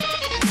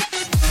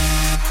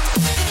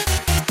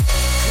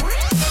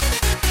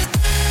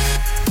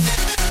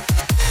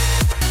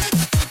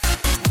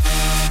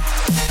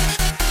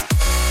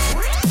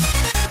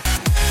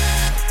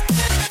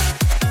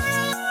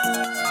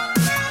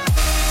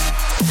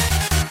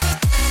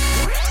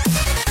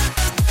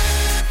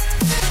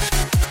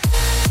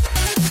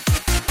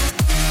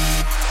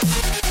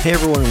Hey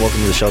everyone,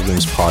 welcome to the Shelved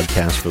Games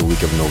podcast for the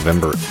week of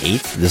November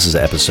 8th. This is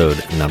episode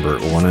number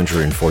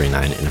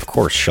 149, and of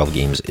course, Shelved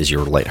Games is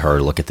your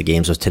lighthearted look at the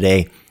games of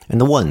today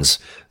and the ones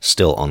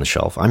still on the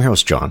shelf. I'm your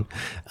host, John,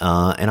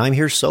 and I'm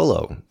here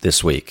solo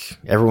this week.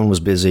 Everyone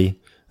was busy.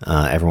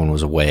 Everyone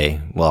was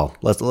away. Well,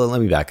 let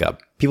me back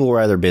up. People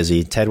were either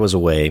busy. Ted was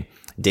away.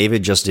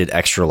 David just did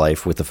Extra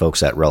Life with the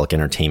folks at Relic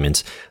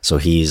Entertainment, so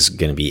he's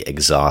going to be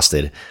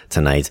exhausted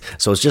tonight.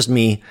 So it's just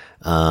me,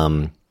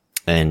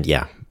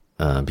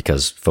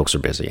 because folks are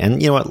busy.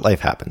 And you know what? Life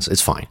happens.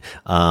 It's fine.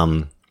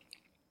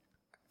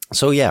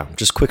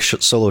 Just quick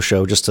solo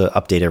show just to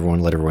update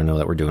everyone, let everyone know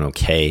that we're doing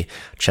okay,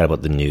 chat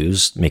about the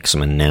news, make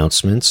some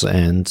announcements,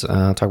 and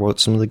talk about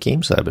some of the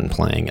games that I've been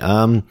playing.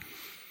 I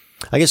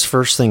guess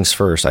first things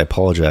first, I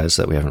apologize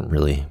that we haven't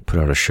really put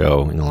out a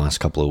show in the last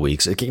couple of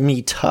weeks. It can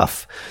be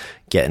tough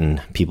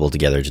getting people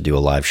together to do a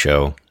live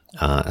show,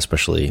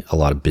 especially a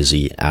lot of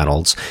busy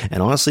adults.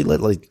 And honestly,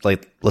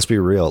 let's be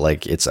real,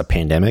 like it's a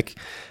pandemic.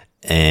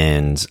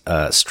 And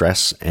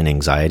stress and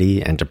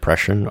anxiety and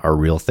depression are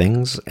real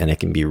things, and it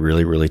can be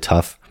really, really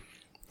tough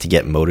to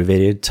get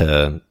motivated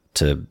to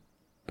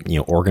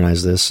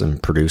organize this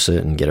and produce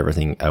it and get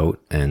everything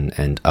out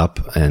and up.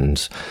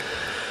 And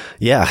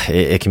yeah,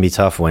 it can be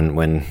tough when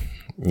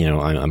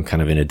I'm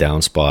kind of in a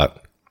down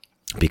spot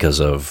because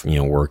of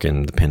work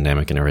and the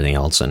pandemic and everything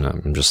else, and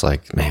I'm just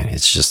like, man,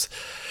 it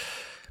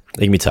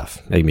can be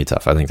tough. It can be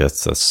tough. I think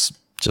that's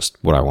just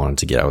what I wanted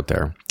to get out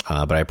there.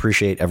 But I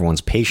appreciate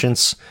everyone's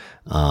patience,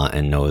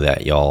 and know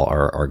that y'all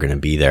are going to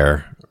be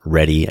there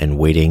ready and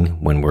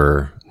waiting when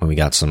we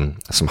got some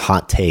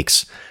hot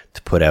takes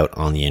to put out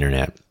on the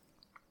internet.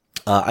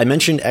 I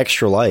mentioned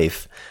Extra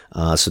Life.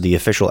 So the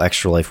official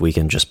Extra Life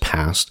weekend just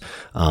passed.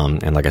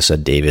 And like I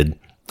said, David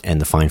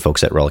and the fine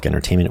folks at Relic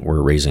Entertainment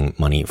were raising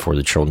money for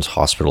the Children's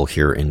Hospital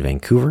here in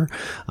Vancouver.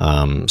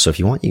 So if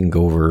you want, you can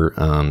go over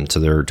to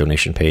their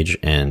donation page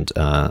and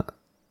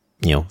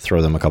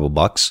throw them a couple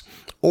bucks.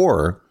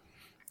 Or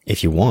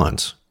if you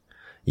want,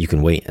 you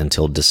can wait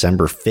until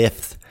December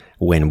 5th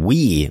when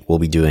we will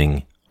be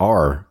doing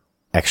our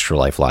Extra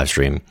Life live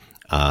stream.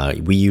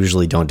 We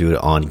usually don't do it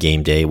on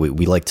game day.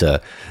 We like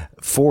to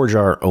forge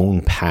our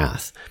own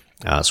path.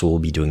 So we'll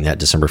be doing that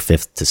December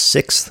 5th to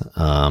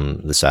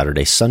 6th, the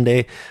Saturday,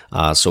 Sunday.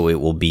 So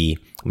it will be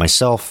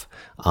myself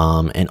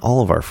and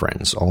all of our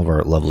friends, all of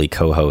our lovely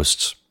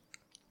co-hosts.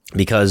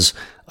 Because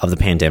of the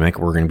pandemic,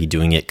 we're going to be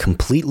doing it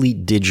completely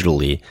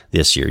digitally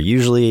this year.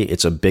 Usually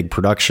it's a big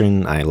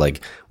production. I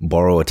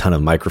borrow a ton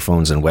of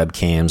microphones and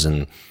webcams,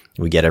 and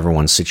we get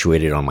everyone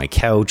situated on my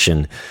couch.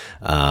 And,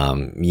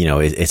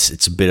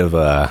 it's a bit of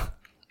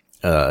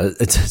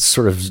it's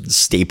sort of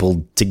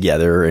stapled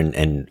together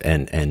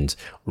and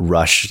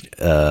rushed,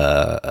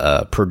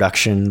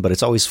 production, but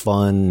it's always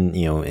fun,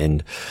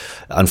 and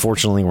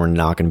unfortunately we're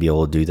not going to be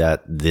able to do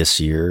that this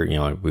year.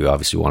 We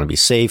obviously want to be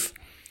safe.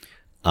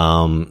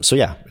 It's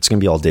going to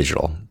be all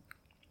digital.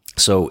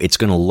 So it's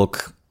going to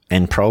look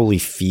and probably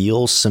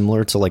feel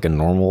similar to like a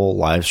normal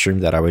live stream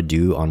that I would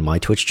do on my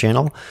Twitch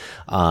channel.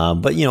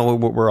 But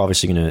we're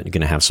obviously going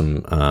to have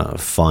some,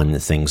 fun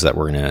things that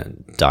we're going to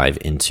dive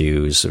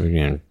into. So we're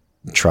going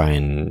to try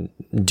and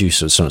do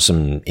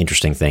some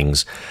interesting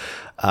things.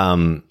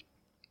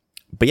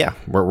 But yeah,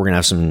 we're going to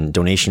have some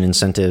donation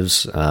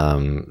incentives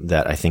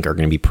that I think are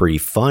going to be pretty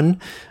fun.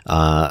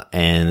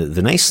 And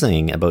the nice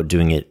thing about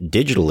doing it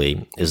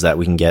digitally is that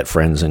we can get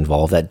friends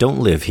involved that don't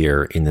live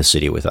here in the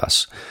city with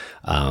us.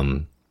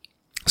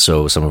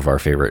 So some of our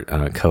favorite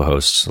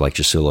co-hosts like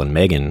Jasula and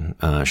Megan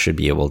should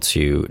be able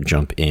to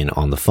jump in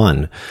on the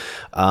fun.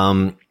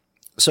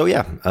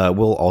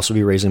 We'll also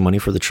be raising money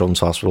for the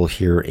Children's Hospital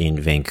here in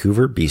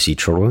Vancouver, BC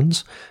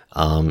Children's.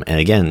 And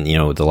again,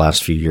 the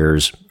last few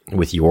years,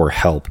 with your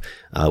help,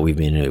 we've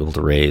been able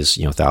to raise,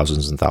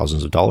 thousands and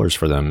thousands of dollars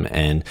for them.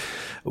 And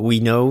we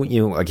know,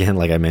 again,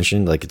 like I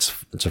mentioned, it's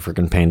a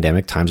freaking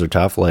pandemic. Times are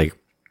tough.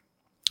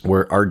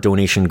 Where our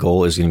donation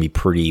goal is going to be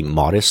pretty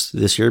modest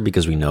this year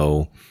because we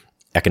know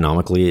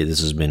economically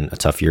this has been a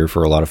tough year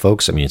for a lot of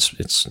folks. I mean,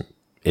 it's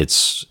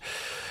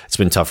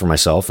been tough for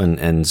myself.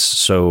 And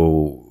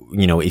so,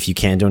 if you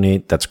can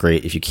donate, that's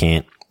great. If you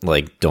can't,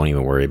 don't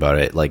even worry about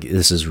it.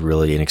 This is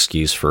really an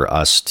excuse for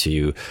us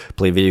to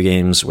play video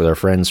games with our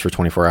friends for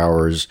 24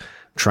 hours,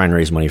 try and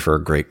raise money for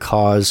a great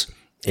cause.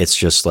 It's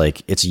just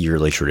it's a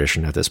yearly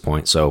tradition at this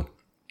point. So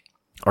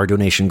our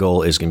donation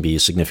goal is going to be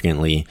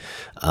significantly,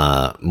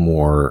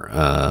 more,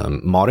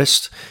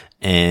 modest.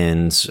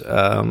 And,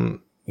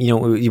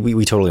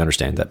 we totally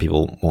understand that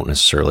people won't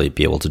necessarily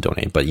be able to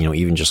donate, but,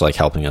 even just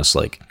helping us,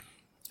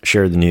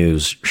 share the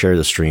news, share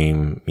the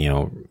stream,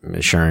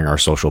 sharing our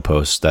social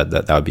posts,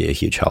 that would be a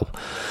huge help.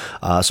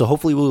 So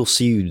hopefully we'll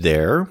see you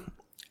there.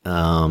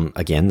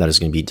 Again, that is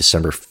going to be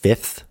December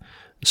 5th,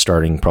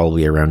 starting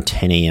probably around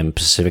 10 a.m.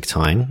 Pacific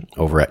time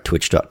over at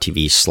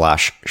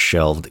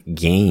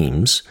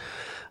twitch.tv/shelvedgames.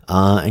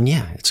 And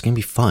yeah, it's going to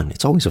be fun.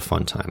 It's always a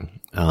fun time.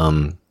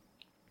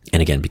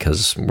 And again,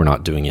 because we're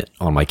not doing it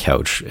on my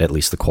couch, at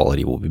least the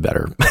quality will be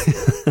better.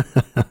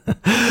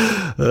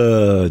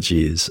 Oh,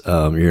 geez.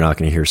 You're not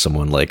going to hear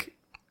someone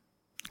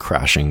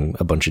crashing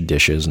a bunch of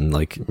dishes. And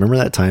like, remember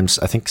that time?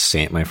 I think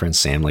my friend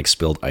Sam, like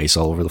spilled ice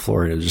all over the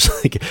floor, and it was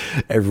just like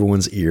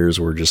everyone's ears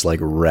were just like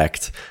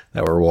wrecked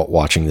that were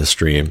watching the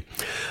stream.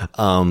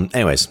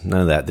 Anyways,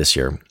 none of that this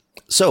year.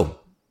 So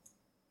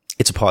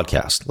it's a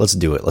podcast. Let's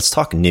do it. Let's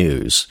talk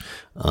news.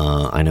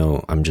 I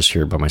know I'm just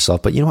here by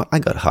myself, but you know what? I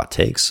got hot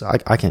takes.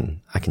 I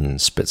can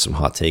spit some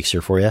hot takes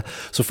here for you.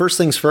 So first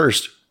things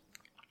first,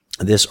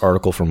 this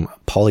article from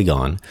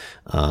Polygon,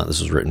 this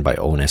was written by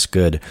Owen S.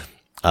 Good.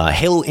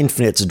 Halo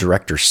Infinite's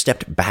director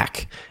stepped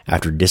back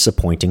after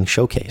disappointing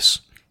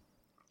showcase.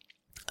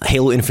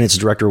 Halo Infinite's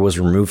director was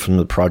removed from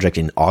the project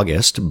in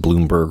August,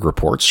 Bloomberg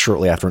reports,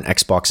 shortly after an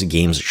Xbox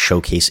Games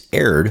showcase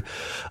aired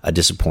a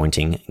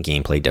disappointing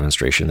gameplay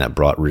demonstration that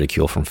brought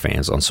ridicule from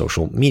fans on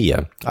social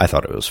media. I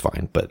thought it was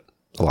fine, but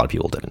a lot of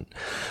people didn't.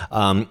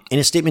 In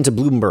a statement to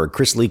Bloomberg,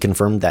 Chris Lee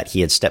confirmed that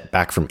he had stepped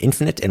back from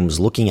Infinite and was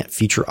looking at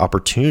future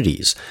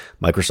opportunities.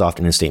 Microsoft,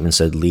 in a statement,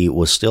 said Lee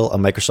was still a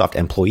Microsoft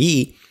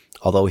employee,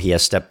 although he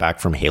has stepped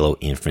back from Halo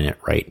Infinite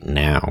right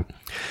now.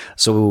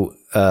 So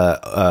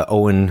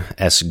Owen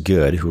S.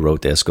 Good, who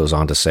wrote this, goes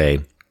on to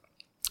say,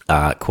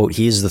 quote,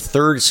 he is the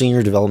third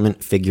senior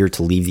development figure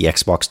to leave the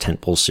Xbox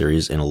tentpole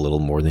series in a little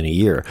more than a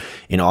year.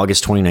 In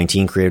August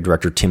 2019, creative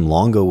director Tim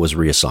Longo was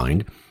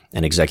reassigned,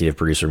 and executive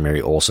producer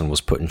Mary Olson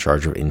was put in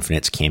charge of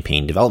Infinite's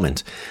campaign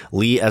development.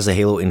 Lee, as the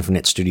Halo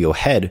Infinite studio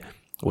head,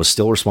 was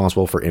still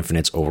responsible for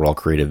Infinite's overall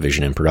creative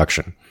vision and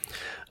production.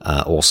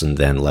 Olson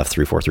then left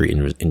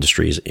 343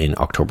 Industries in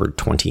October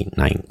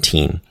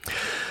 2019.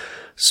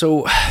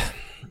 So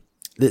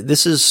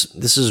this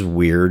is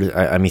weird.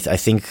 I mean, I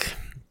think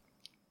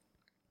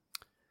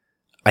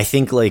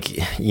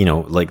like, you know,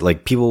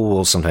 like people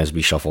will sometimes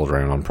be shuffled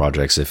around on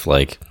projects if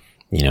like,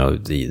 you know,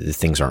 the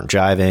things aren't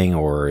jiving,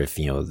 or if,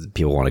 you know,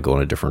 people want to go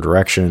in a different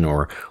direction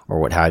or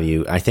what have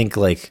you. I think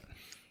like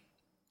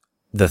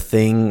the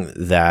thing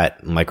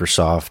that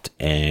Microsoft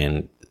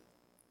and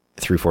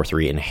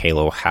 343 and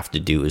Halo have to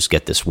do is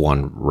get this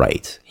one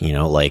right. You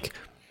know, like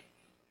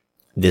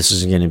this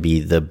is going to be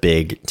the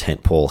big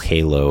tentpole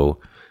Halo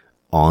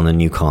on the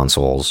new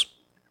consoles.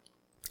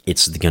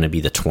 It's going to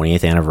be the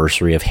 20th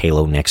anniversary of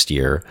Halo next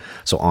year.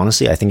 So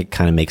honestly, I think it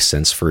kind of makes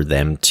sense for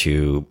them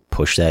to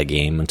push that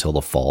game until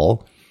the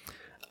fall,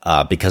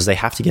 because they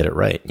have to get it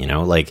right. You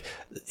know, like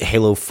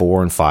Halo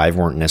 4 and 5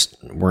 weren't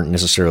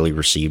necessarily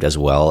received as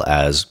well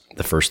as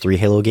the first three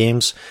Halo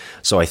games.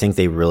 So I think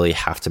they really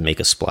have to make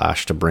a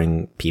splash to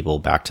bring people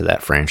back to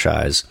that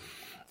franchise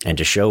and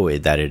to show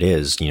it that it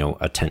is, you know,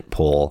 a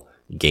tentpole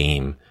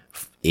game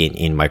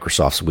in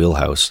Microsoft's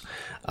wheelhouse.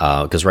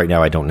 Because right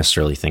now I don't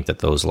necessarily think that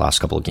those last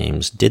couple of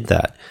games did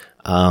that.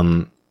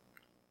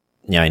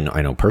 Yeah,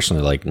 I know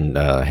personally, like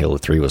Halo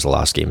 3 was the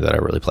last game that I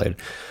really played.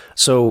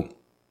 So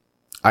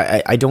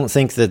I don't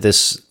think that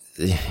this,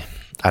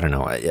 I don't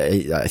know.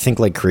 I think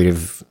like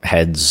creative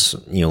heads,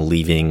 you know,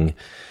 leaving,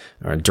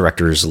 or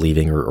directors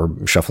leaving or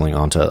shuffling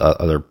onto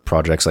other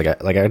projects. Like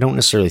I don't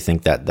necessarily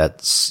think that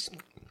that's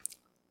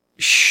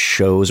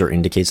shows or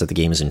indicates that the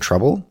game is in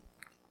trouble.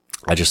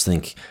 I just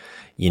think,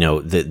 you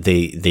know, that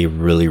they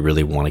really,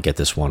 really want to get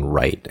this one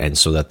right. And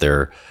so that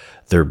they're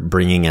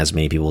bringing as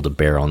many people to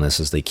bear on this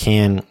as they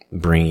can,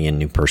 bringing in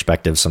new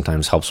perspectives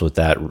sometimes helps with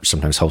that,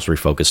 sometimes helps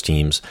refocus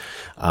teams.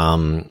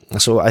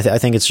 So I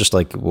think it's just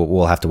like,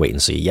 we'll have to wait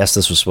and see. Yes,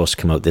 this was supposed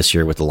to come out this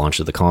year with the launch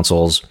of the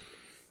consoles.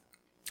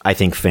 I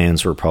think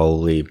fans were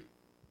probably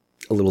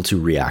a little too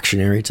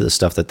reactionary to the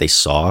stuff that they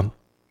saw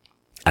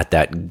at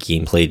that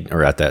gameplay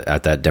or at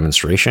that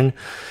demonstration.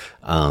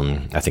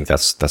 I think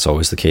that's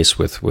always the case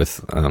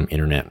with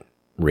internet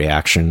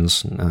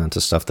reactions to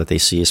stuff that they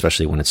see,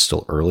 especially when it's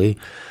still early.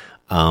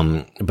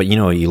 But you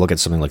know, you look at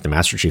something like the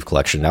Master Chief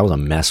Collection, that was a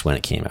mess when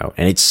it came out,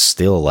 and it's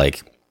still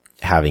like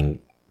having,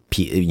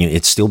 you know,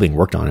 it's still being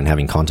worked on and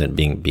having content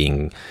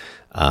being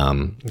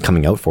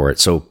coming out for it.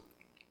 So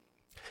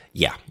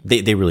yeah,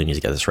 they really need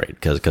to get this right,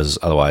 because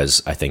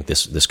otherwise I think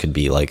this could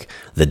be like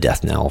the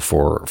death knell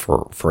for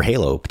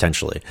Halo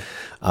potentially.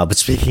 But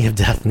speaking of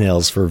death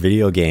knells for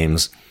video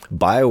games,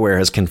 BioWare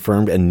has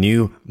confirmed a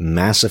new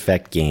Mass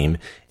Effect game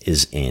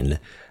is in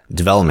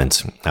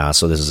development.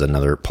 So this is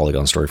another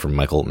Polygon story from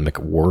Michael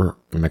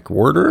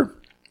McWhorter.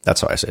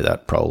 That's how I say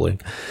that, probably.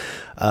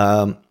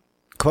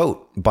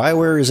 Quote,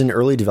 BioWare is in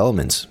early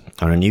development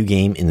on a new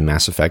game in the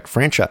Mass Effect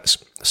franchise.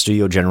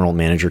 Studio General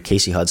Manager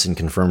Casey Hudson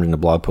confirmed in a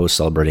blog post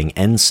celebrating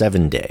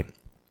N7 Day.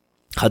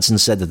 Hudson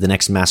said that the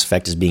next Mass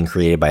Effect is being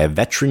created by a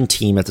veteran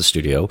team at the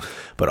studio,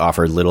 but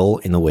offered little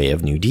in the way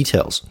of new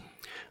details.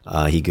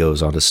 He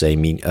goes on to say,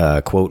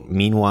 quote,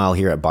 meanwhile,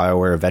 here at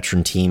BioWare, a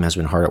veteran team has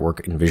been hard at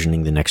work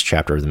envisioning the next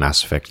chapter of the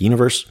Mass Effect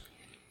universe.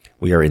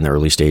 We are in the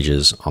early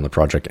stages on the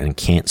project and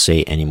can't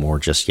say any more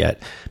just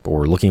yet, but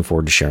we're looking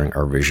forward to sharing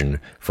our vision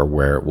for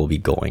where we'll be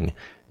going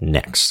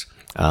next.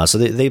 So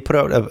they put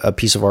out a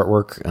piece of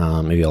artwork.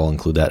 Maybe I'll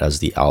include that as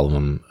the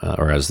album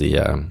or as the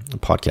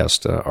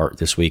podcast art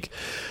this week.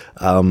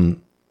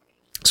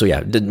 So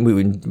yeah,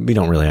 we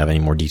don't really have any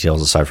more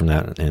details aside from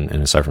that, and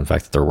aside from the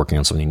fact that they're working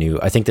on something new.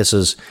 I think this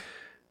is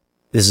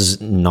this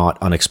is not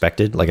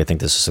unexpected. Like, I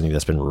think this is something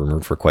that's been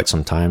rumored for quite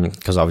some time,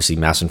 because obviously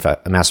Mass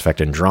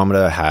Effect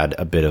Andromeda had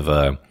a bit of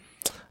a,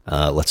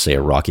 let's say,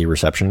 a rocky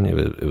reception.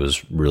 It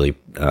was really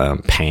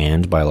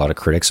panned by a lot of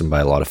critics and by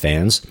a lot of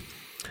fans.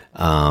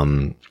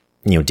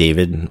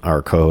 David,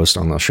 our co-host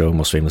on the show,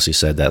 most famously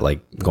said that,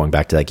 like, going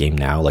back to that game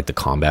now, like, the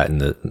combat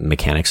and the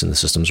mechanics and the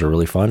systems are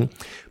really fun,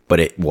 but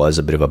it was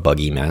a bit of a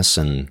buggy mess,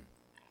 and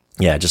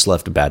yeah, it just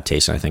left a bad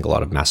taste in, I think, a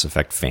lot of Mass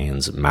Effect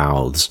fans'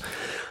 mouths.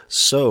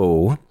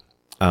 So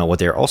what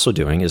they're also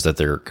doing is that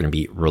they're going to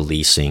be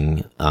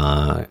releasing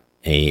a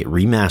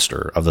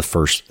remaster of the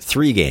first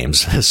 3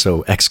 games,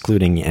 so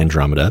excluding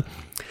Andromeda.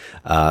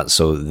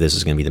 So this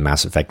is going to be the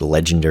Mass Effect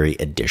Legendary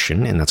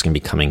Edition, and that's going to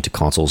be coming to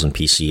consoles and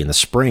PC in the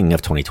spring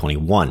of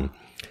 2021.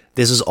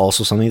 This is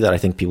also something that I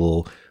think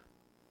people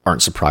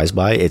aren't surprised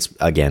by. It's,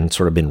 again,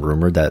 sort of been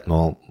rumored that,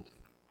 well,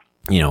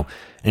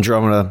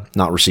 Andromeda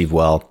not received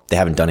well. They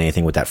haven't done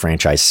anything with that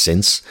franchise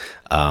since.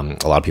 A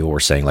lot of people were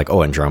saying, like,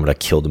 oh, Andromeda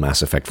killed the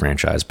Mass Effect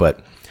franchise, but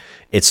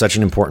it's such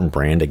an important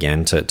brand,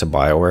 again, to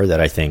BioWare,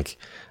 that I think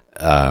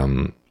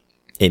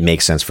it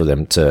makes sense for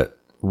them to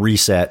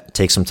reset,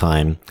 take some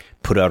time,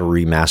 put out a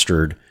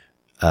remastered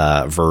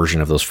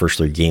version of those first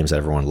 3 games that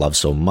everyone loves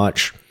so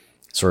much,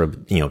 sort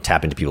of,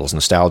 tap into people's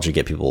nostalgia,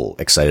 get people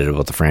excited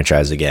about the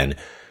franchise again,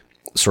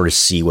 sort of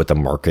see what the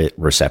market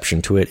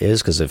reception to it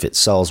is, because if it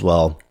sells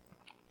well,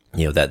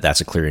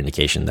 that's a clear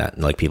indication that,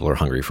 like, people are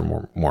hungry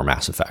for more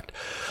Mass Effect.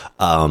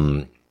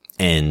 And,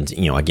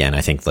 again,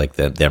 I think, like,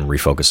 them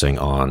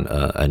refocusing on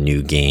a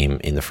new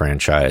game in the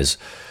franchise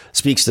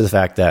speaks to the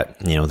fact that,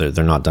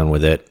 they're not done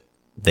with it.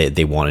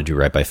 They want to do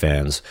right by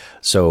fans.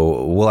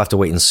 So we'll have to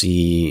wait and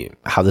see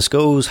how this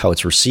goes, how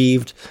it's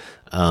received.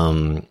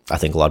 I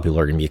think a lot of people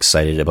are going to be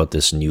excited about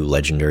this new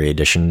Legendary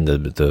Edition,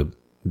 the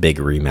big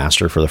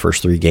remaster for the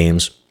first 3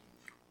 games.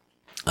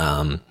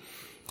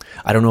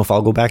 I don't know if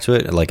I'll go back to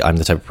it. Like, I'm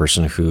the type of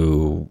person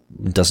who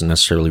doesn't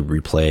necessarily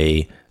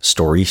replay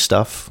story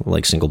stuff,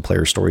 like single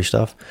player story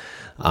stuff.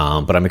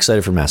 But I'm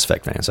excited for Mass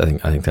Effect fans. I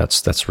think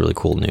that's really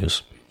cool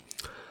news.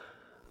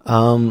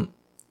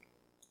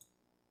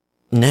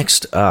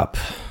 Next up,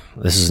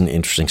 this is an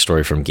interesting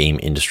story from Game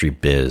Industry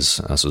Biz.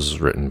 This was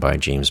written by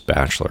James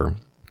Batchelor.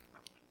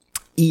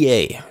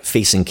 EA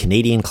facing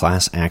Canadian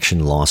class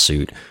action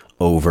lawsuit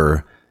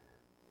over,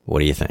 what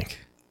do you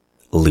think?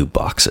 Loot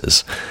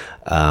boxes.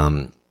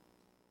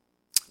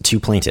 2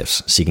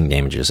 plaintiffs seeking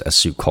damages as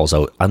suit calls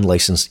out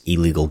unlicensed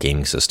illegal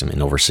gaming system in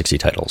over 60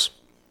 titles.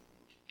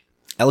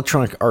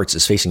 Electronic Arts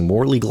is facing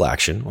more legal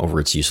action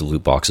over its use of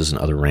loot boxes and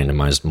other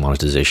randomized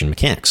monetization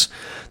mechanics.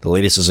 The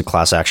latest is a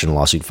class action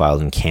lawsuit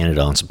filed in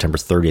Canada on September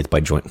 30th by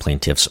joint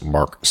plaintiffs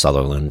Mark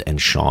Sutherland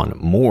and Sean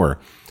Moore.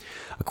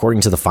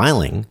 According to the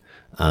filing,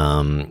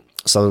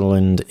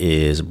 Sutherland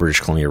is a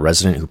British Columbia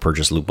resident who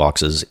purchased loot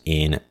boxes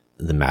in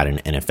the Madden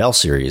NFL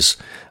series,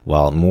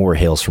 while Moore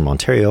hails from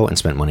Ontario and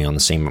spent money on the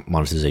same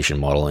monetization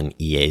model in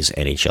EA's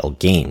NHL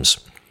games.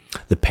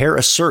 The pair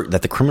assert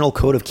that the Criminal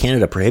Code of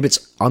Canada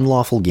prohibits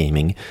unlawful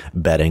gaming,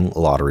 betting,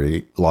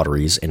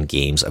 lotteries, and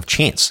games of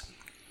chance.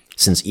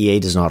 Since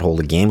EA does not hold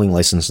a gambling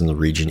license in the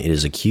region, it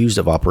is accused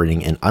of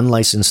operating an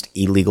unlicensed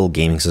illegal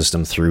gaming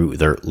system through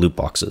their loot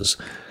boxes.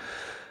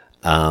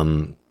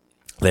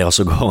 They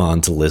also go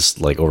on to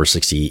list, like, over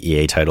 60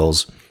 EA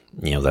titles.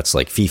 That's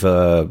like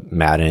FIFA,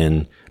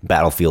 Madden,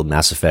 Battlefield,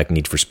 Mass Effect,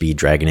 Need for Speed,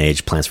 Dragon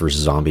Age, Plants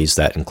vs. Zombies,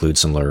 that include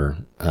similar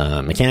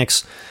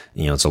mechanics.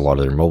 It's a lot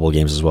of their mobile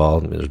games as well.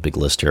 There's a big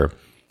list here.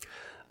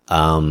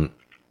 So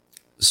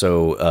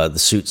the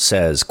suit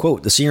says,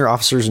 quote, the senior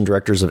officers and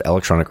directors of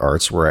Electronic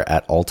Arts were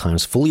at all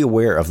times fully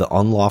aware of the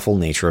unlawful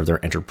nature of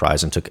their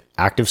enterprise and took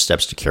active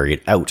steps to carry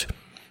it out.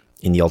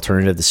 In the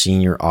alternative, the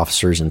senior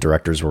officers and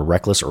directors were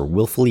reckless or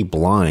willfully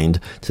blind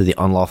to the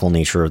unlawful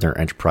nature of their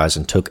enterprise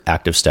and took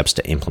active steps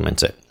to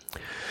implement it.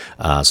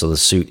 So the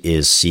suit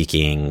is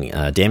seeking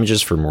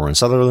damages for Moore and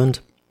Sutherland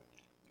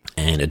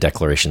and a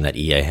declaration that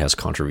EA has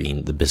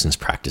contravened the Business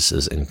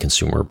Practices and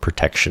Consumer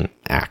Protection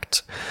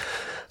Act.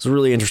 It's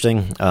really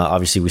interesting.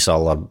 Obviously, we saw a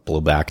lot of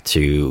blowback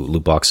to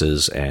loot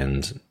boxes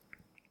and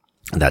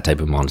that type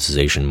of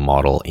monetization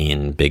model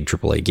in big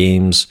AAA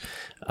games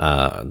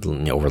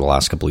over the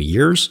last couple of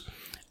years.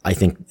 I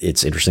think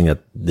it's interesting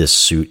that this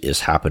suit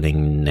is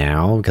happening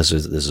now because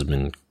this has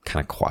been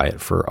kind of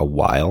quiet for a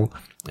while.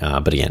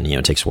 But again,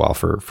 it takes a while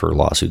for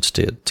lawsuits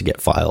to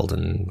get filed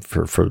and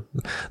for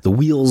the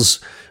wheels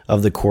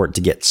of the court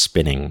to get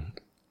spinning.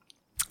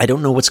 I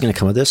don't know what's going to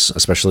come of this,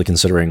 especially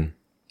considering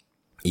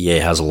EA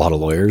has a lot of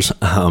lawyers.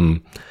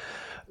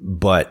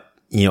 But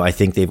I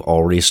think they've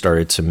already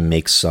started to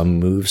make some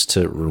moves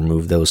to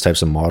remove those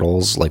types of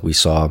models. Like we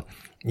saw,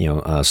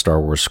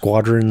 Star Wars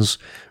Squadrons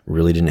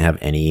really didn't have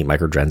any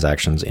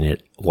microtransactions in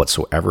it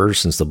whatsoever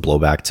since the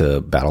blowback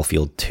to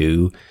Battlefield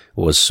 2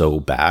 was so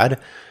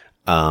bad.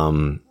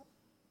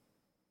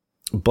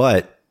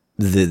 But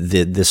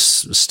this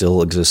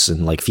still exists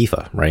in like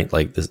FIFA, right?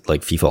 Like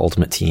FIFA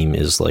Ultimate Team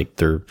is like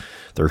their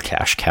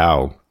cash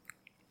cow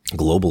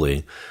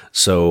globally.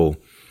 So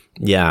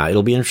yeah,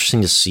 it'll be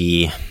interesting to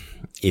see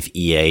if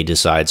EA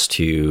decides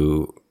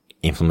to,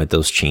 implement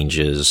those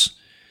changes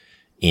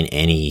in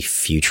any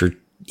future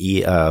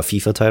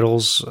FIFA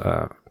titles.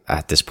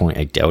 At this point,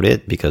 I doubt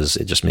it, because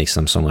it just makes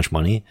them so much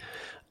money.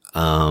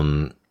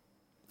 And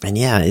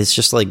yeah, it's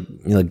just like,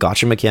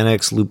 gotcha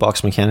mechanics, loot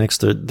box mechanics.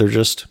 They're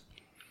just,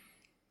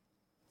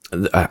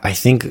 I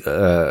think,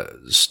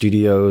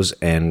 studios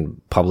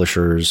and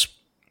publishers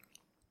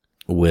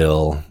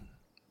will,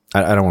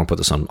 I don't want to put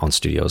this on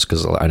studios,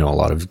 because I know a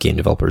lot of game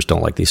developers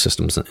don't like these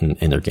systems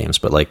in their games,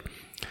 but like,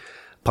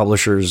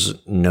 publishers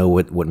know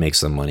what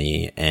makes them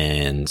money,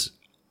 and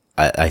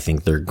I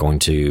think they're going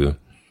to,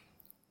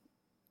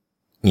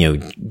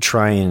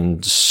 try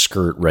and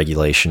skirt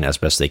regulation as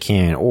best they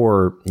can,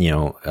 or,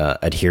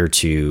 adhere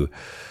to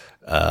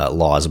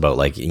laws about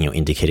like,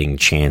 indicating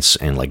chance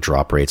and like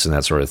drop rates and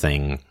that sort of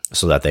thing,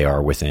 so that they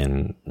are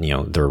within,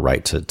 their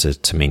right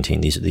to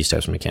maintain these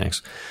types of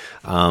mechanics.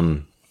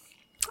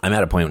 I'm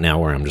at a point now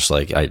where I'm just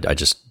like, I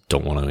just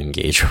don't want to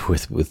engage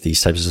with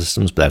these types of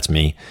systems, but that's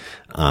me.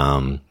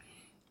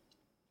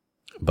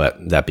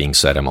 But that being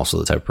said, I'm also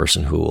the type of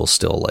person who will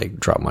still like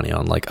drop money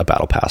on like a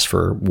battle pass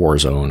for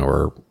Warzone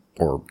or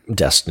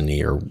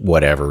Destiny or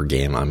whatever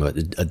game I'm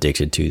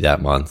addicted to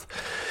that month.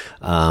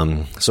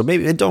 So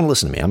maybe don't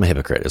listen to me. I'm a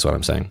hypocrite is what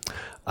I'm saying.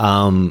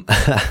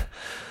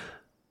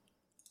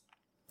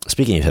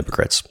 Speaking of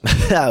hypocrites,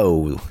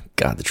 oh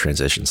God, the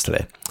transitions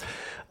today.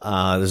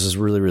 This is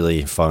really,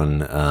 really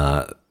fun,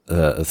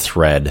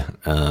 thread.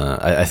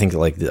 I think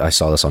like I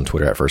saw this on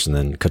Twitter at first, and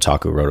then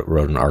Kotaku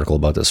wrote an article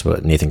about this,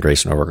 but Nathan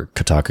Grayson over at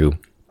Kotaku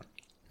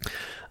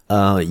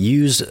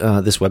used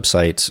this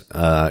website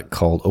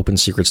called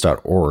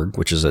opensecrets.org,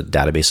 which is a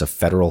database of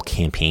federal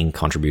campaign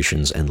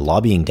contributions and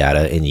lobbying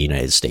data in the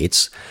United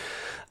States.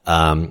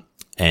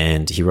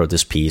 And he wrote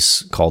this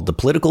piece called "The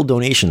Political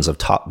Donations of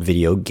Top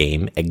Video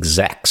Game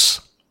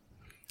Execs,"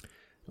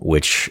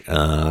 which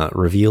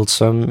revealed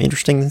some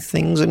interesting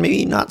things and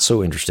maybe not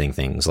so interesting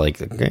things.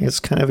 Like, it's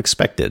kind of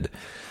expected.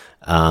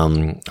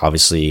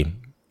 Obviously,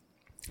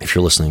 if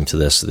you're listening to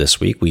this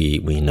week,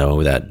 we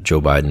know that Joe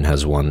Biden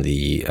has won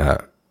the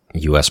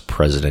U.S.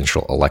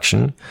 presidential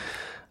election.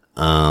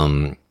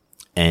 And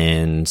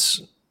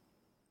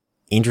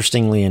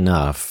interestingly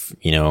enough,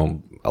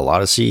 a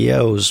lot of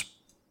CEOs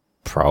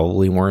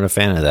probably weren't a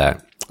fan of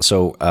that.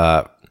 So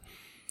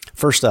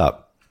first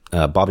up,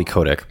 Bobby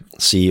Kotick,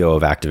 CEO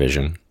of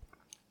Activision.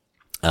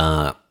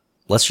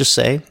 Let's just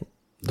say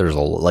there's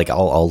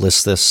I'll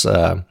list this,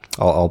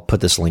 I'll put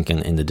this link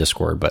in the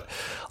Discord, but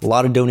a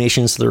lot of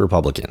donations to the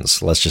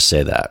Republicans. Let's just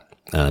say that.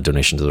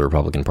 Donation to the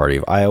Republican Party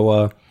of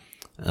Iowa,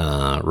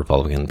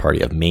 Republican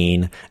Party of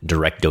Maine,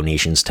 direct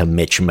donations to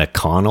Mitch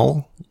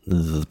McConnell,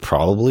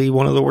 probably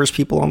one of the worst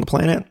people on the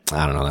planet.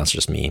 I don't know. That's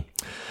just me.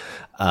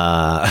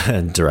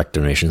 Direct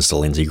donations to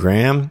Lindsey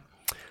Graham.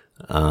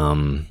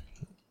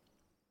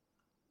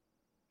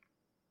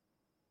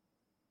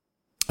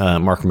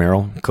 Mark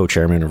Merrill,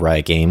 co-chairman of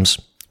Riot Games.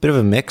 Bit of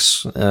a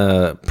mix,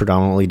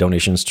 predominantly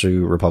donations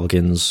to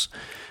Republicans.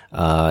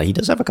 He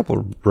does have a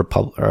couple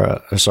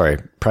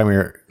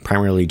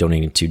primarily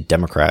donating to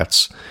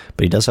Democrats,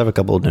 but he does have a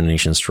couple of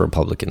donations to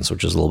Republicans,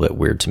 which is a little bit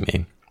weird to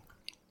me.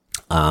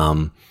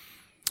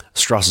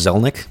 Strauss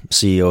Zelnick,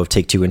 CEO of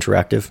Take-Two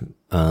Interactive,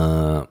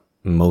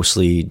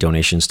 mostly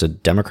donations to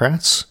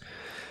Democrats.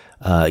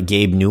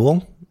 Gabe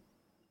Newell,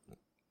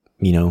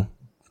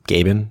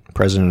 Gaben,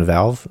 president of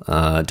Valve,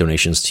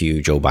 donations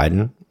to Joe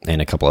Biden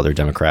and a couple other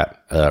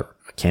Democrat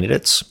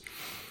candidates.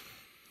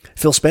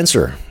 Phil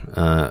Spencer,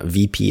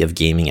 VP of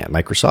Gaming at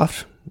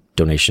Microsoft,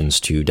 donations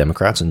to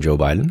Democrats and Joe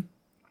Biden.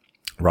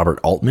 Robert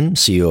Altman,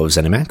 CEO of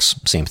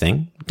ZeniMax, same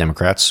thing.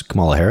 Democrats,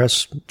 Kamala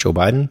Harris, Joe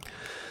Biden.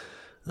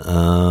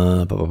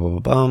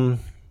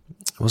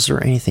 Was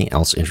there anything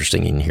else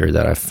interesting in here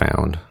that I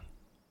found?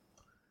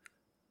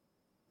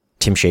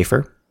 Tim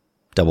Schafer,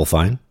 Double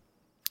Fine,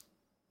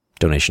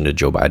 donation to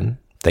Joe Biden.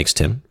 Thanks,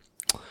 Tim.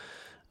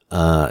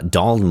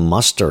 Donald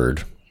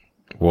Mustard,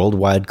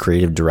 worldwide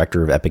creative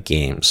director of Epic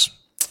Games.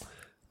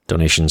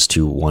 Donations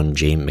to one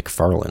Jay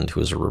McFarland, who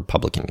is a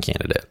Republican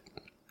candidate.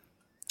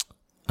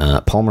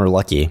 Palmer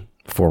Luckey,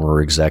 former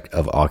exec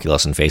of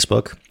Oculus and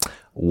Facebook.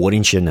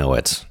 Wouldn't you know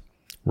it?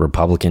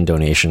 Republican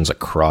donations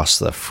across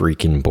the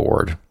freaking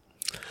board.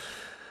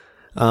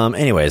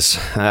 Anyways,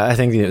 I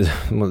think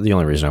the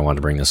only reason I wanted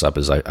to bring this up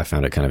is I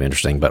found it kind of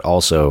interesting, but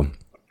also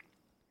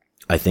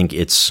I think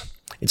it's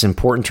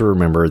important to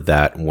remember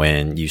that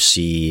when you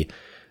see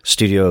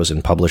studios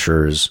and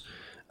publishers,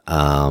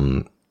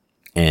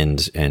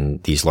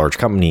 and these large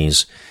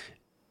companies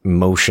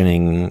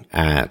motioning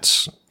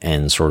at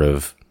and sort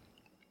of,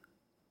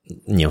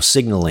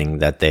 signaling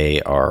that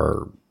they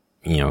are,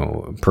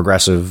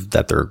 progressive,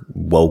 that they're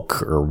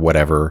woke or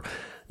whatever,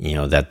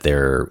 that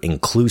they're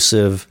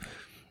inclusive.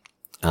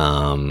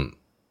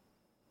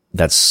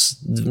 That's,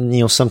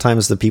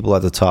 sometimes the people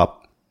at the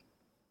top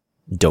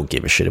don't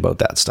give a shit about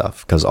that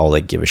stuff, because all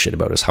they give a shit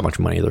about is how much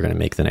money they're going to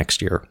make the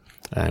next year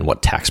and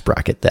what tax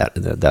bracket that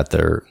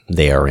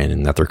they are in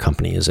and that their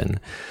company is in.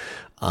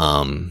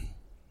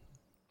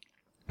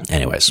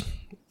 Anyways,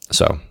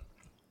 so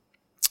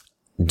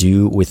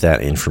do with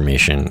that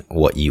information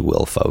what you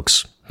will,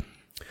 folks.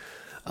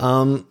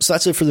 So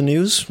that's it for the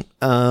news.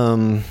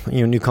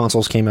 New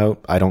consoles came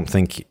out. I don't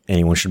think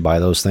anyone should buy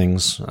those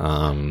things.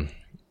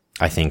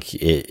 I think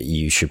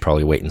you should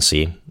probably wait and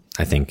see.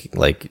 I think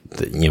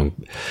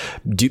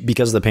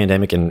because of the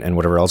pandemic and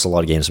whatever else, a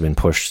lot of games have been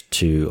pushed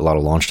to, a lot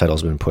of launch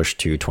titles have been pushed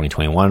to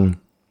 2021.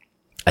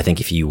 I think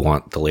if you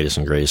want the latest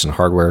and greatest in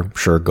hardware,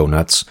 sure, go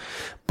nuts.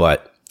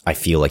 But I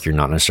feel like you're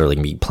not necessarily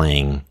going to be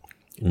playing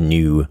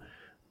new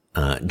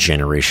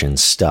generation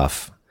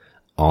stuff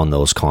on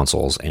those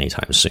consoles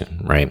anytime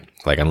soon, right?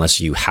 Like,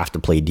 unless you have to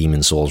play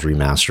Demon's Souls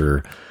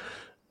Remaster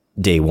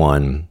day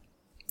one,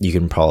 you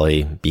can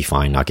probably be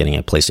fine not getting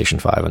a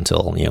PlayStation 5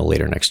 until,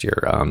 later next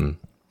year.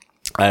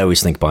 I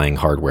always think buying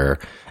hardware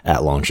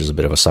at launch is a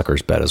bit of a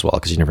sucker's bet as well,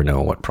 because you never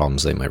know what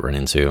problems they might run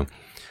into,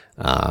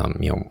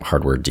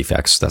 hardware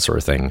defects, that sort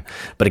of thing.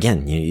 But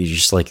again, you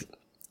just like,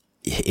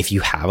 if you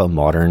have a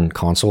modern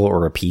console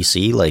or a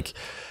PC, like,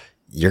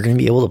 you're going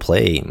to be able to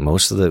play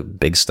most of the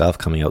big stuff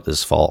coming out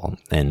this fall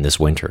and this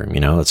winter.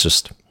 It's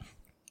just,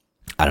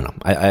 I don't know.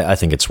 I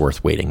think it's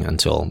worth waiting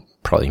until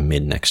probably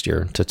mid next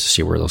year to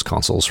see where those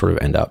consoles sort of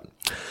end up.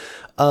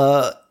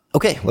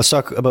 Okay, let's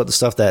talk about the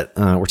stuff that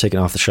we're taking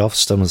off the shelf,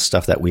 some of the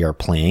stuff that we are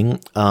playing.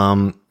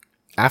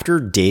 After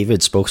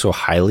David spoke so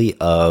highly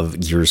of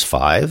Gears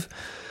 5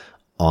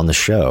 on the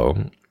show,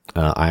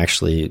 I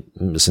actually,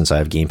 since I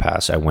have Game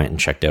Pass, I went and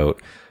checked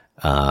out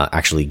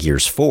actually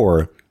Gears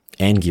 4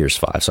 and Gears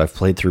 5. So I've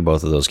played through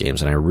both of those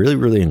games and I really,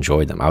 really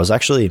enjoyed them. I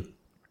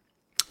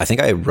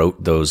think I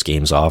wrote those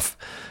games off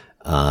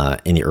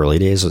in the early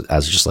days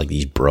as just like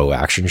these bro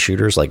action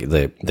shooters. Like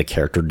the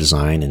character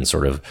design and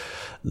sort of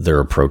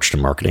their approach to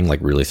marketing like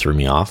really threw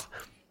me off.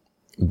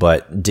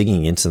 But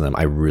digging into them,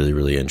 I really,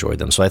 really enjoyed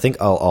them. So I think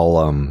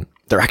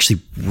they're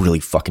actually really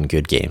fucking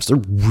good games.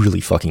 They're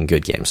really fucking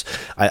good games.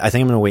 I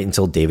think I'm going to wait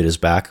until David is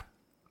back,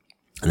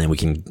 and then we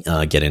can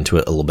get into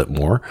it a little bit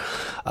more.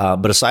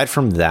 But aside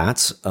from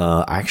that,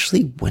 I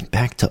actually went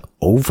back to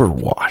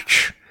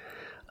Overwatch.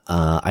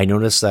 I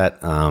noticed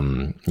that,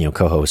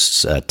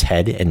 co-hosts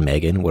Ted and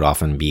Megan would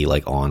often be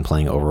like on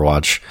playing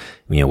Overwatch,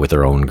 with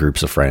their own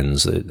groups of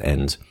friends,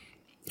 and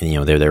they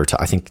were.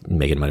 I think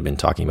Megan might have been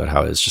talking about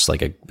how it's just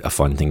like a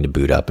fun thing to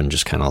boot up and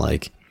just kind of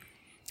like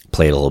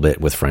play it a little bit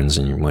with friends,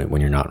 and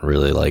when you're not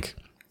really like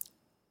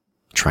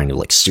trying to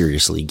like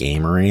seriously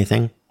game or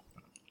anything.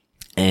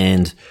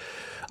 And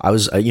I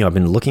was, I've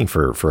been looking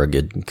for a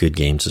good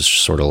game to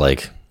sort of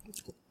like,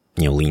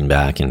 lean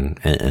back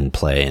and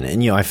play.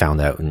 And I found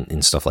that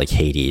in stuff like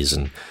Hades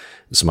and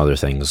some other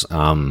things.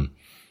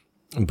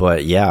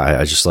 But yeah,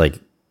 I just like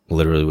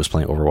literally was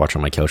playing Overwatch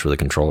on my couch with a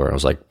controller. I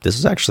was like,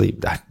 this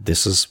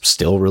is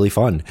still really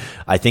fun.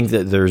 I think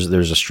that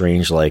there's a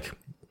strange like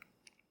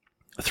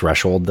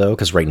threshold though,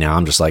 because right now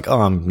I'm just like,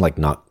 I'm like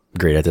not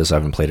great at this. I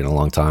haven't played it in a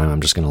long time.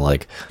 I'm just going to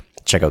like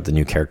check out the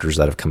new characters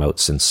that have come out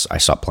since I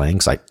stopped playing.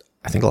 Cause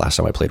I think the last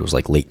time I played was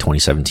like late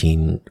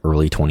 2017,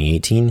 early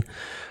 2018,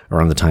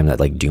 around the time that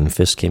like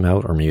Doomfist came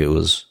out, or maybe it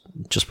was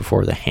just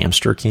before the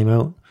Hamster came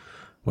out,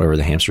 whatever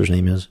the hamster's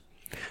name is.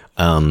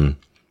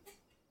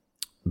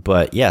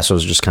 But yeah, so I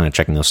was just kind of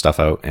checking those stuff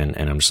out, and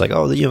I'm just like,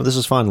 this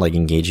is fun, like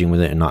engaging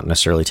with it and not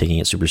necessarily taking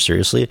it super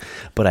seriously.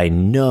 But I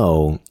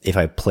know if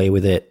I play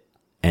with it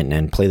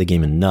and play the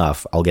game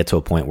enough, I'll get to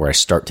a point where I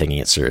start taking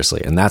it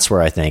seriously. And that's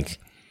where I think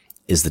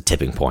is the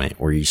tipping point,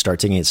 where you start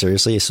taking it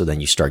seriously. So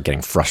then you start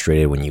getting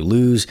frustrated when you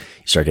lose,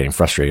 you start getting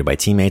frustrated by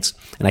teammates.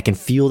 And I can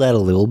feel that a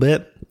little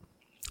bit,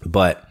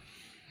 but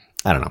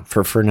I don't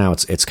know. For now,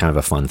 it's kind of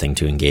a fun thing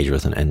to engage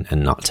with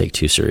and not take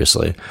too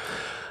seriously.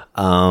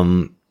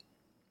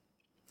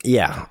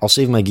 Yeah, I'll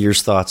save my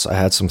Gears thoughts. I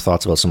had some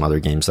thoughts about some other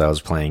games that I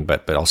was playing,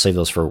 but I'll save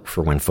those for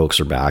when folks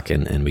are back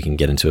and we can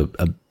get into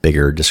a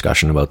bigger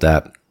discussion about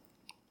that.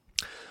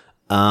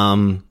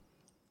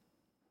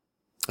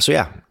 So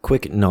yeah,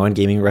 quick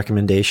non-gaming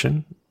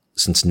recommendation.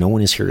 Since no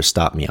one is here to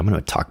stop me, I'm going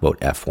to talk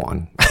about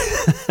F1.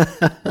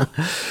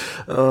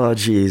 Oh,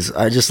 geez.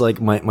 I just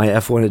like my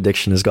F1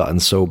 addiction has gotten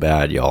so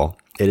bad, y'all.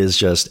 It is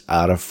just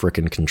out of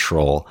freaking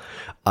control.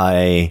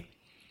 I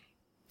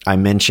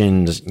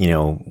mentioned,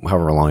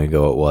 however long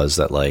ago it was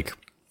that like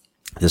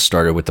this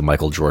started with the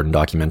Michael Jordan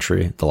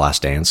documentary, The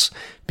Last Dance,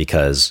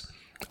 because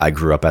I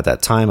grew up at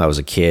that time. I was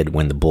a kid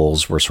when the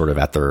Bulls were sort of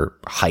at their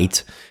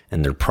height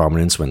and their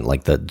prominence, when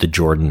like the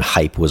Jordan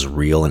hype was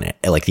real and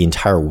like the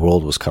entire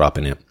world was caught up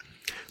in it.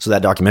 So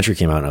that documentary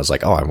came out and I was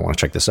like, oh, I want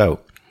to check this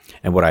out.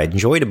 And what I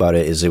enjoyed about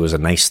it is it was a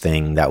nice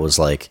thing that was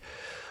like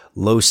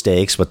low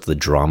stakes, but the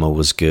drama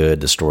was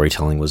good. The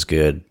storytelling was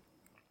good.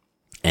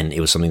 And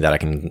it was something that I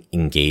can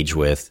engage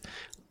with,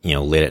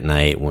 late at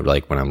night,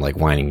 like when I'm like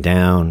winding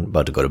down,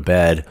 about to go to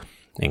bed,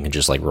 and can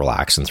just like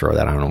relax and throw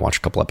that on and watch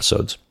a couple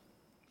episodes.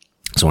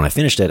 So when I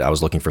finished it, I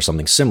was looking for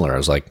something similar. I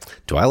was like,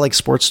 do I like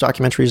sports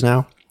documentaries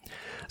now?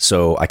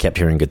 So I kept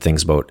hearing good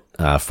things about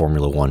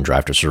Formula One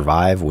Drive to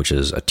Survive, which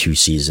is a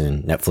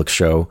 2-season Netflix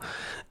show.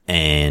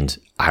 And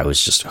I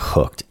was just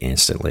hooked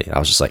instantly. I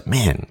was just like,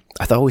 man,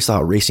 I always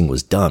thought racing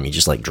was dumb. You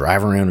just like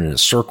drive around in a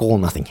circle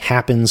and nothing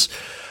happens.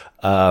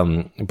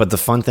 But the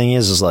fun thing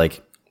is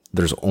like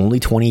there's only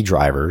 20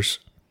 drivers,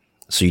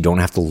 so you don't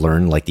have to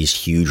learn like these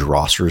huge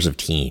rosters of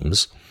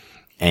teams.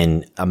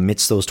 And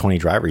amidst those 20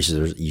 drivers,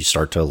 you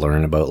start to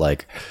learn about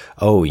like,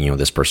 oh, you know,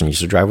 this person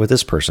used to drive with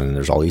this person, and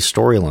there's all these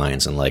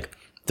storylines, and like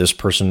this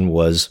person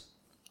was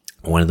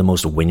one of the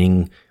most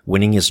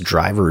winningest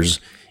drivers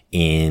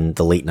in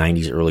the late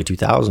 90s, early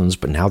 2000s,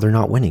 but now they're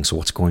not winning. So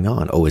what's going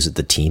on? Oh, is it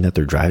the team that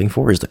they're driving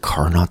for? Is the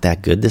car not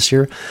that good this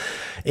year?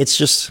 It's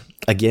just,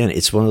 again,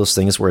 it's one of those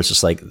things where it's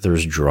just like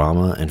there's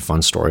drama and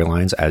fun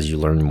storylines as you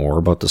learn more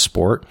about the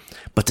sport,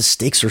 but the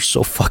stakes are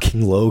so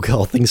fucking low,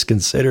 all things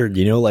considered.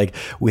 You know, like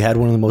we had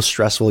one of the most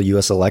stressful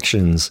US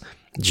elections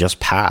just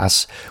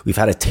pass. We've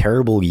had a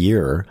terrible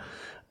year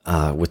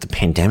with the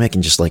pandemic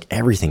and just like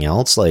everything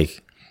else.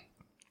 Like,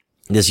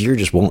 this year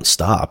just won't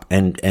stop.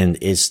 And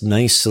it's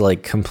nice to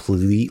like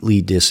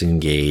completely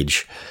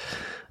disengage.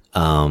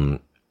 You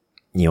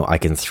know, I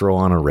can throw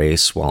on a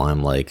race while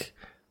I'm like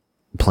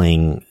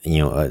playing, you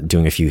know,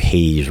 doing a few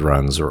Hades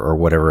runs or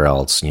whatever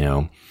else, you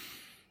know,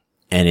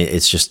 and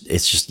it's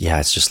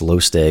just low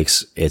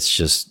stakes. It's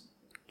just,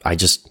 I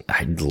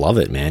love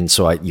it, man.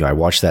 So I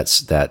watched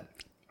the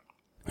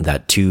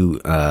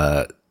 2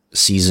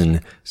 seasons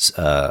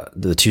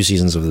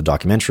of the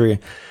documentary.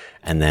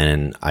 And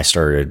then I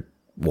started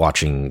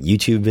watching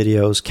YouTube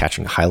videos,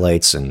 catching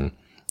highlights and,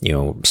 you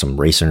know, some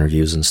race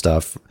interviews and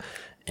stuff.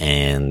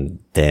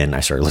 And then I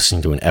started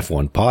listening to an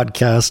F1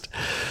 podcast,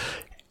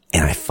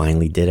 and I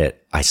finally did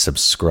it. I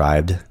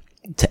subscribed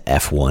to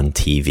F1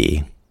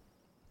 TV.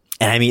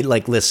 And I mean,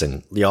 like,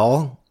 listen,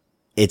 y'all,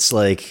 it's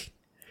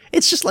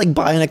just like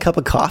buying a cup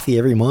of coffee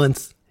every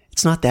month.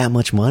 It's not that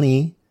much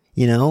money,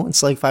 you know,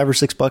 it's like $5 or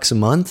 $6 a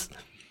month.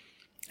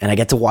 And I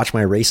get to watch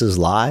my races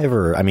live,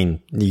 or, I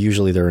mean,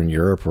 usually they're in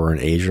Europe or in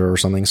Asia or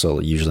something.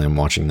 So usually I'm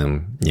watching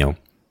them, you know,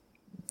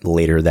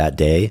 later that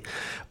day.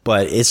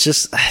 But it's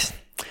just,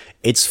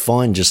 it's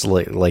fun just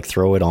like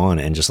throw it on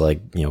and just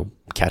like, you know,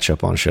 catch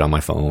up on shit on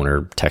my phone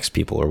or text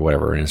people or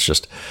whatever. And it's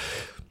just,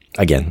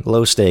 again,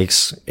 low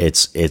stakes.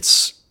 It's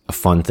a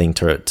fun thing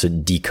to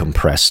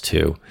decompress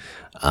to.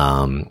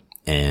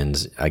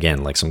 And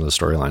again, like some of the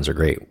storylines are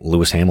great.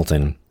 Lewis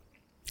Hamilton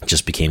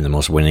just became the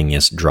most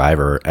winningest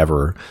driver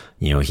ever.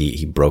 You know,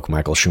 he broke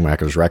Michael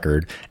Schumacher's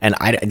record. And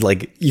I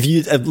like,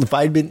 if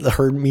I'd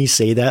heard me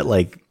say that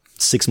like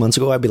 6 months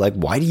ago, I'd be like,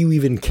 why do you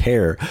even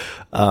care?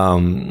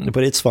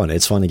 But it's fun.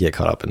 It's fun to get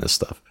caught up in this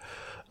stuff.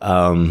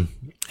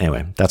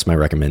 Anyway, that's my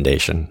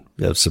recommendation.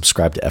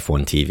 Subscribe to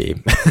F1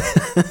 TV.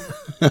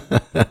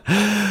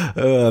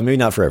 Maybe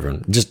not for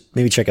everyone. Just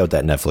maybe check out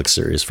that Netflix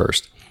series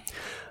first.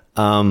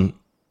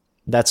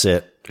 That's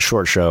it.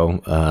 Short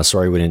show.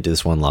 Sorry we didn't do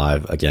this one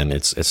live. Again,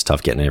 it's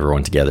tough getting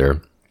everyone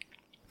together.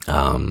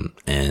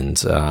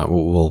 And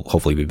we'll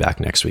hopefully be back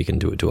next week and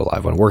do a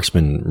live one. Work's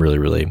been really,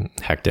 really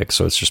hectic,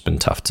 so it's just been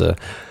tough to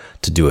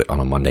do it on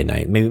a Monday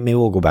night. Maybe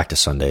we'll go back to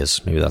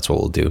Sundays. Maybe that's what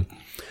we'll do.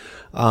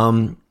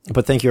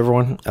 But thank you,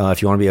 everyone.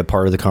 If you want to be a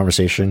part of the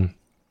conversation,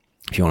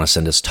 if you want to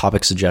send us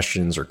topic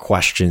suggestions or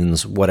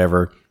questions,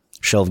 whatever,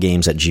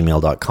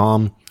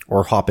 shelvedgames@gmail.com,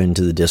 or hop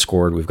into the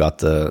Discord. We've got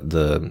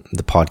the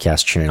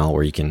podcast channel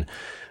where you can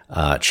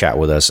chat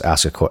with us,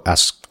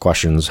 ask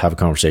questions, have a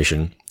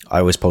conversation. I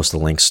always post the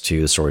links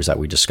to the stories that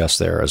we discuss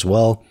there as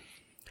well.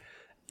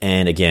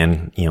 And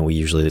again, you know, we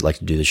usually like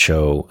to do the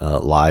show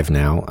live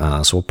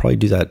now, so we'll probably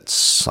do that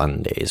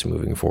Sundays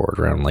moving forward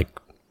around like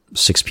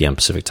 6 p.m.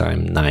 Pacific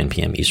time, 9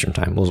 p.m. Eastern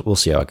time. We'll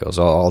see how it goes.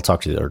 I'll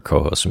talk to our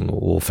co-hosts and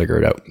we'll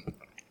figure it out.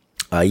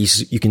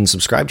 You can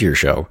subscribe to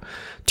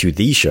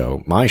the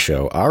show, my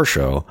show, our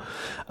show,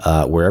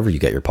 wherever you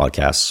get your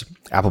podcasts,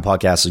 Apple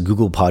Podcasts,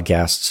 Google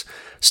Podcasts,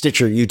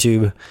 Stitcher,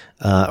 YouTube,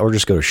 or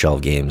just go to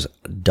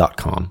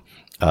shelvedgames.com.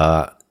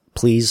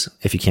 Please,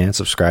 if you can,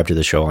 subscribe to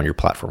the show on your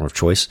platform of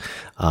choice.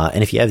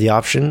 And if you have the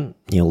option,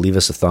 you know, leave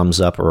us a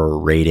thumbs up or a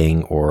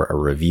rating or a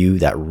review.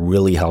 That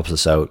really helps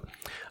us out.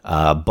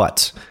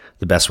 But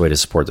the best way to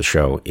support the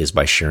show is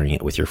by sharing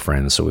it with your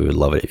friends. So we would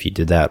love it if you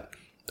did that.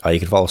 You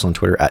can follow us on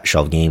Twitter at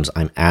Shelved Games.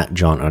 I'm at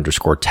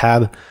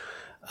John_Tab.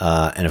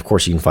 And of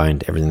course, you can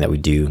find everything that we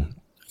do,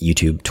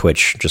 YouTube,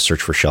 Twitch, just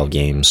search for Shelved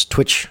Games,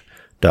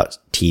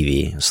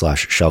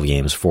 twitch.tv/Shelved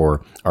Games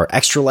for our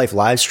Extra Life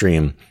live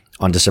stream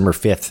on December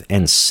 5th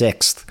and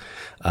 6th,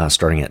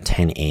 starting at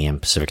 10 a.m.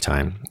 Pacific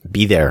time.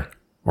 Be there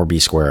or be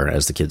square,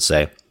 as the kids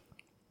say.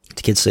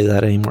 Do kids say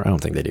that anymore? I don't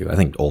think they do. I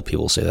think old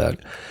people say that.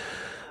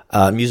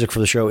 Music for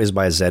the show is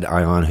by Zed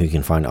Ion, who you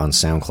can find on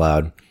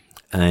SoundCloud.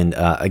 And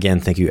again,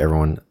 thank you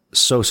everyone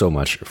so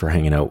much for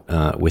hanging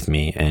out with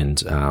me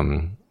and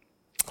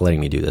letting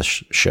me do this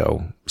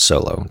show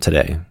solo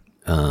today.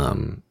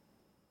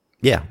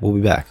 Yeah, we'll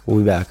be back. And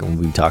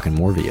we'll be talking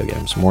more video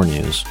games, more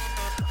news,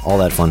 all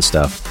that fun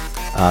stuff.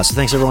 So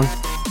thanks everyone,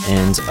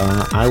 and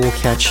I will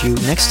catch you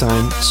next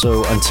time.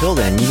 So until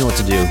then, you know what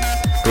to do.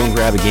 Go and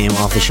grab a game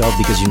off the shelf,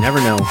 because you never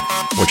know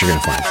what you're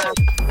going to find.